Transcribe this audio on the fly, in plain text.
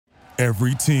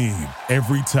Every team,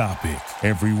 every topic,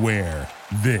 everywhere.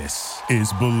 This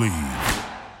is Believe.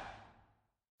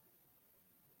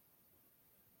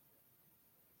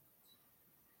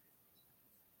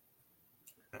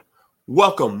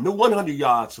 Welcome to 100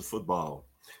 Yards of Football.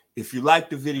 If you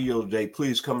like the video today,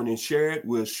 please come in and share it.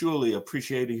 We'll surely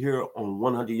appreciate it here on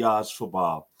 100 Yards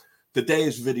Football.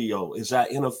 Today's video is our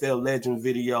NFL legend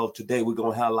video. Today we're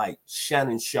going to highlight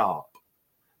Shannon Sharpe,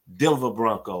 Denver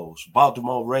Broncos,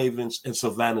 Baltimore Ravens, and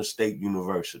Savannah State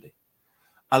University.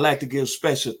 I'd like to give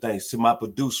special thanks to my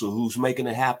producer who's making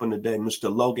it happen today,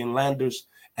 Mr. Logan Landers,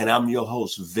 and I'm your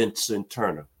host, Vincent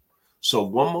Turner. So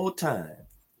one more time,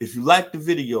 if you like the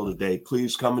video today,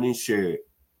 please come in and share it.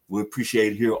 We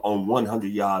appreciate it here on 100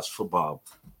 Yards Football.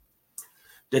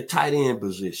 The tight end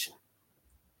position.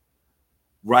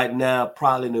 Right now,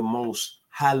 probably the most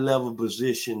high-level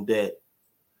position that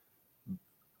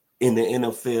in the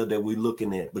NFL that we're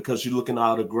looking at, because you're looking at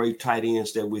all the great tight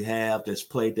ends that we have that's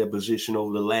played that position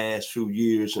over the last few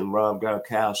years, and Rob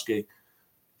Gronkowski,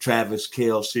 Travis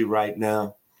Kelce right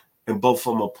now, and both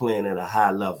of them are playing at a high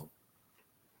level.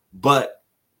 But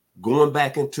going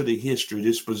back into the history,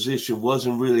 this position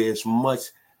wasn't really as much,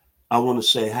 I want to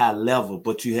say, high level,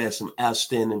 but you had some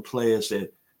outstanding players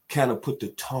that kind of put the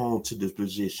tone to this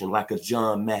position, like a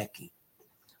John Mackey,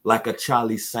 like a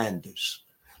Charlie Sanders,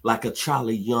 like a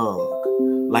Charlie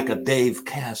Young, like a Dave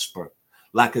Casper,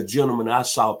 like a gentleman I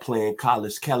saw playing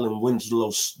college, Kellen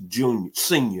Winslow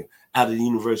Sr. out of the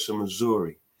University of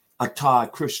Missouri, a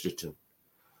Todd Christensen,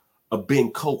 a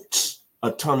Ben Coates,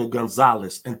 a Tony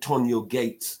Gonzalez, Antonio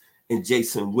Gates, and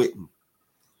Jason Witten.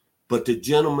 But the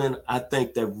gentleman I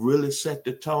think that really set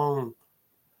the tone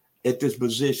at this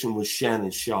position was Shannon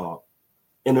Sharpe.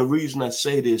 And the reason I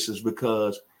say this is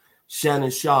because Shannon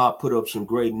Sharpe put up some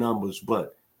great numbers,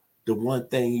 but the one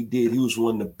thing he did, he was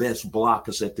one of the best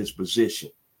blockers at this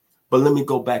position. But let me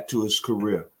go back to his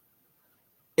career.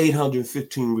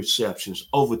 815 receptions,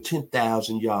 over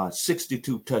 10,000 yards,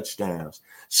 62 touchdowns,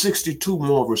 62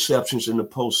 more receptions in the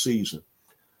postseason.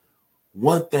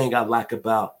 One thing I like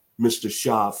about Mr.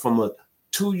 Sharpe, from a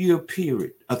 2-year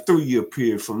period, a 3-year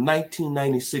period, from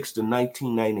 1996 to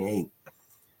 1998,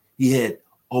 he had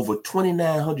over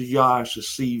 2,900 yards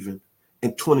receiving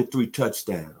and 23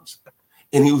 touchdowns.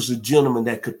 And he was a gentleman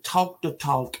that could talk the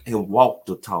talk and walk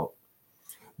the talk.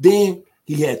 Then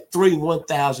he had 3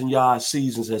 1,000-yard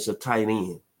seasons as a tight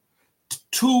end,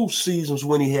 2 seasons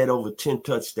when he had over 10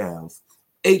 touchdowns,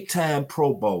 8-time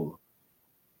Pro Bowler.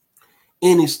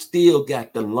 And he still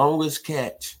got the longest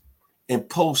catch in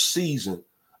postseason,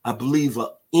 I believe,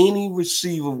 of any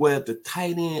receiver, whether the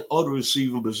tight end or the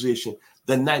receiving position,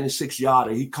 the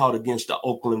 96-yarder he caught against the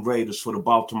Oakland Raiders for the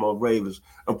Baltimore Ravens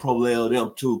and propelled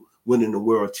them to winning the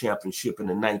World Championship in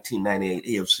the 1998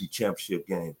 AFC Championship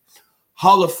game.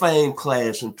 Hall of Fame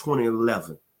class in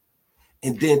 2011.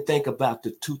 And then think about the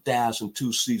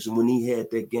 2002 season when he had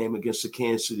that game against the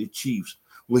Kansas City Chiefs,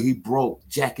 where he broke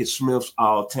Jackie Smith's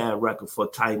all-time record for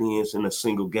tight ends in a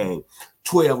single game.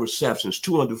 12 receptions,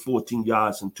 214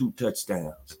 yards, and 2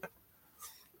 touchdowns.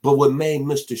 But what made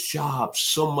Mr. Sharpe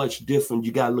so much different,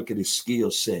 you got to look at his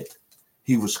skill set.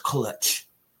 He was clutch,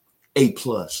 A+.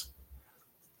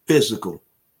 Physical,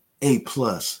 A+.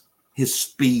 His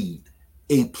speed,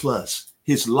 A+.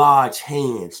 His large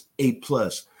hands, A+.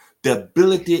 The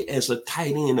ability as a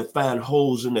tight end to find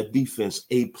holes in the defense,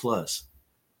 A+.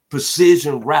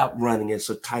 Precision route running as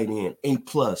a tight end, A+.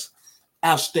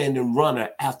 Outstanding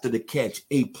runner after the catch,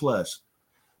 A+.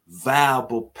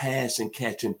 Viable pass and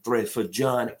catching threat for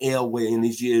John Elway in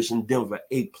his years in Denver,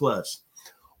 A+.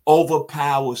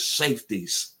 Overpowered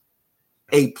safeties,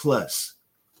 A+.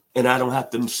 And I don't have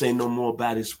to say no more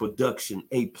about his production,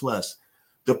 A+.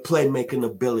 The playmaking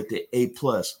ability, A+.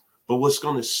 But what's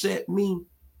going to set me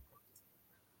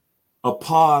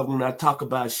apart when I talk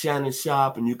about Shannon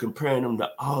Sharpe and you comparing him to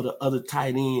all the other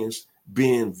tight ends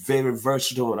being very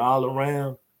versatile and all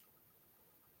around,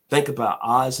 think about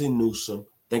Ozzie Newsome,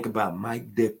 think about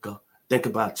Mike Ditka, think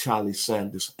about Charlie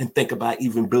Sanders, and think about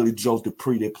even Billy Joe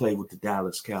Dupree that played with the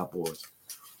Dallas Cowboys.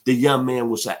 The young man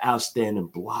was an outstanding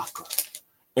blocker.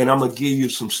 And I'm going to give you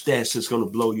some stats that's going to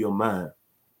blow your mind.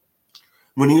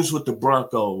 When he was with the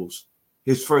Broncos,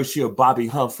 his first year, Bobby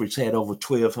Humphries had over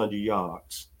 1,200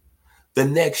 yards. The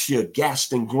next year,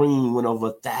 Gaston Green went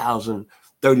over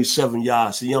 1,037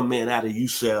 yards, the young man out of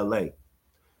UCLA.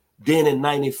 Then in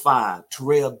 95,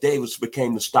 Terrell Davis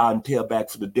became the starting tailback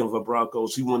for the Denver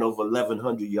Broncos. He went over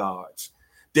 1,100 yards.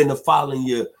 Then the following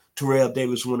year, Terrell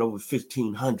Davis went over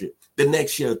 1,500. The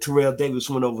next year, Terrell Davis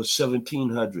went over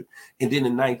 1,700. And then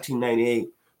in 1998,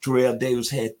 Terrell Davis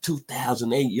had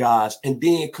 2,008 yards. And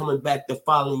then coming back the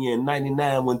following year in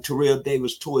 99 when Terrell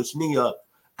Davis tore his knee up,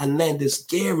 Landers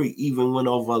Gary even went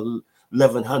over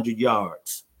 1,100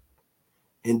 yards.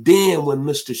 And then when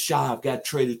Mr. Sharpe got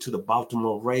traded to the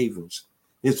Baltimore Ravens,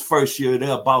 his first year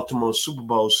there, Baltimore Super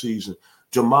Bowl season,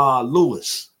 Jamal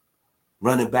Lewis,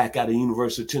 running back out of the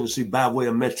University of Tennessee by way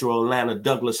of Metro Atlanta,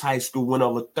 Douglas High School, went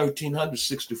over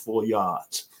 1,364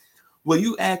 yards. Well,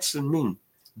 you asking me,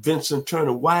 Vincent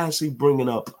Turner, why is he bringing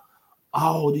up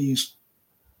all these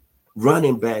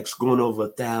running backs going over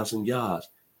 1,000 yards?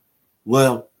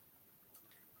 Well,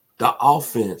 the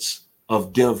offense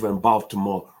of Denver and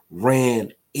Baltimore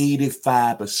ran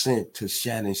 85% to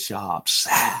Shannon Sharpe's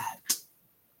side.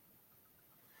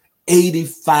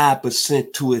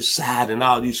 85% to his side, and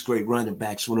all these great running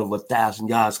backs went over 1,000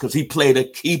 yards because he played a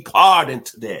key part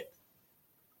into that.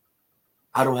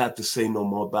 I don't have to say no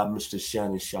more about Mr.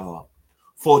 Shannon Sharpe.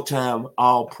 4-time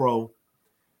All-Pro,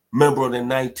 member of the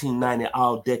 1990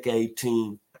 All-Decade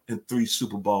team, and 3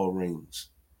 Super Bowl rings.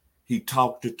 He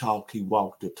talked the talk, he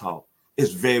walked the talk.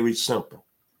 It's very simple.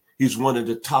 He's one of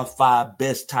the top 5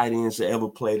 best tight ends that ever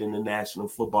played in the National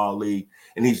Football League,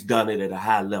 and he's done it at a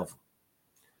high level.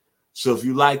 So if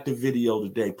you like the video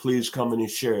today, please come in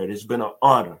and share it. It's been an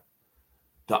honor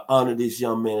to honor this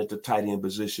young man at the tight end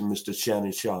position, Mr.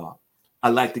 Shannon Sharpe. I'd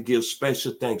like to give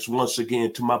special thanks once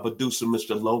again to my producer,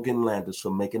 Mr. Logan Landers, for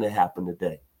making it happen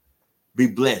today. Be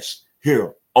blessed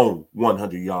here on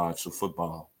 100 Yards of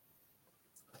Football.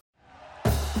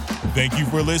 Thank you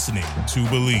for listening to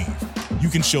Believe. You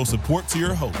can show support to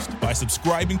your host by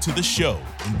subscribing to the show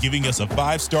and giving us a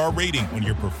 5-star rating on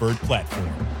your preferred platform.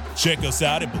 Check us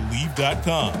out at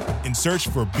Believe.com and search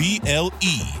for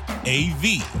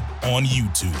BLEAV on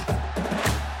YouTube.